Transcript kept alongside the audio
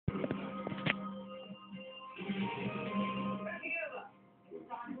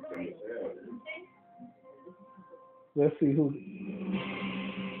Let's see who.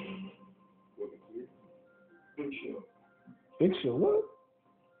 Big Show. Big Show. What?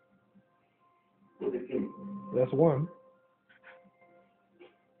 That's one.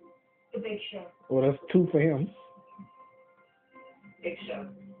 The Big Show. Well, that's two for him. Big Show.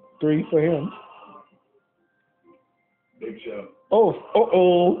 Three for him. Big Show. Oh,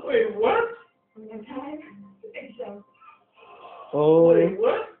 oh. Wait, what? One time. Big Show. Oh. Wait,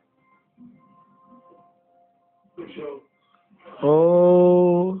 what? Big Show.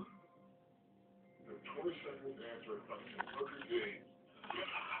 Oh.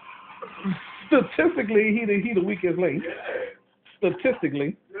 Statistically, he the weakest link. Yeah.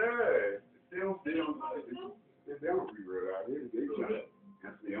 Statistically. Yeah. They don't rewrite out here. They got it.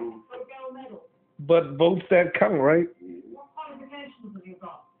 That's their own. What gold medal? But votes that count, right? What qualifications have you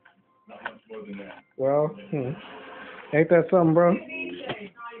got? Not much more than that. Well, ain't that something, bro?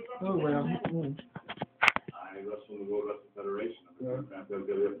 DJ. Oh well. I wrestle in the World Wrestling Federation. I'm the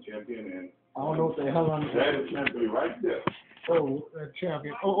WWF champion, and I don't know what the hell I'm. that is champion right there. Oh,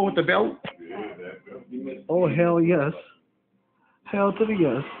 champion. Oh, with the belt. Yeah, that belt. You missed Oh, hell yes. Hell to the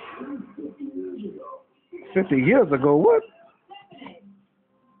yes. 50 years ago, what?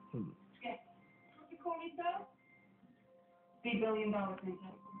 What you call yourself? $3 billion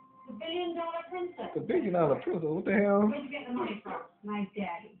princess. The $1 billion princess. The $1 billion princess. What the hell? Where'd you get the money from? My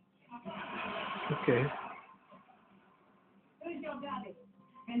daddy. Okay. Who's your daddy?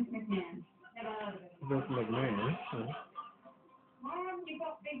 Vince McMahon. Never heard of him. Vince McMahon. Mom, you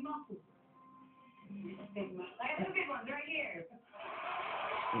got big muscles. Big muscles. I have the big ones right here.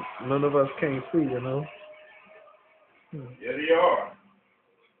 None of us can't see, you know. Yeah, they are.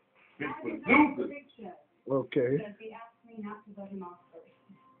 Big bazookas. Big show. Okay. Because he asked me not to let him off first.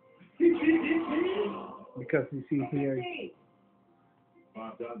 Because you see here. Hey,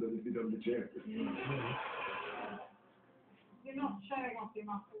 5-time WCW champion. you're not showing off your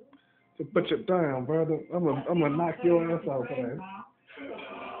muscles. So put you down, brother. I'm gonna knock your ass off of that.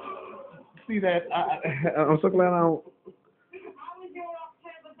 See that? I'm so glad I don't. How was your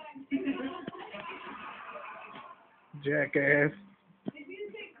October Thanksgiving? Jackass. Did you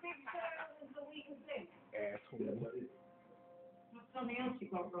think Big Show was the weakest link? Asshole. What's something else you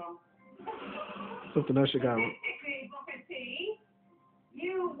got wrong? Something else you got. Statistically, Booker T,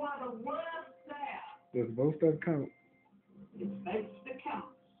 you were the worst player. There's both that count. It's votes that count.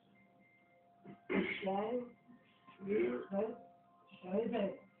 Show, Yeah. vote, show,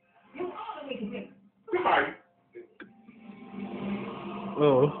 vote. You are the weakest link. Goodbye.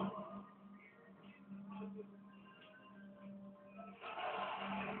 Oh.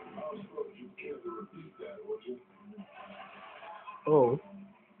 Oh.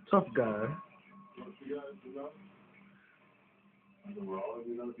 Tough guy. Yeah,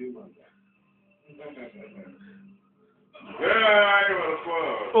 it was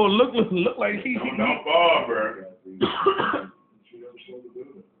fun. Oh, look like he. No barber.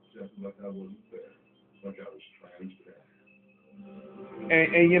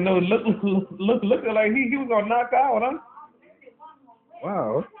 And you know, look like he was gonna knock out, huh?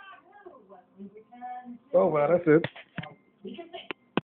 Wow. Oh well, that's it. You can say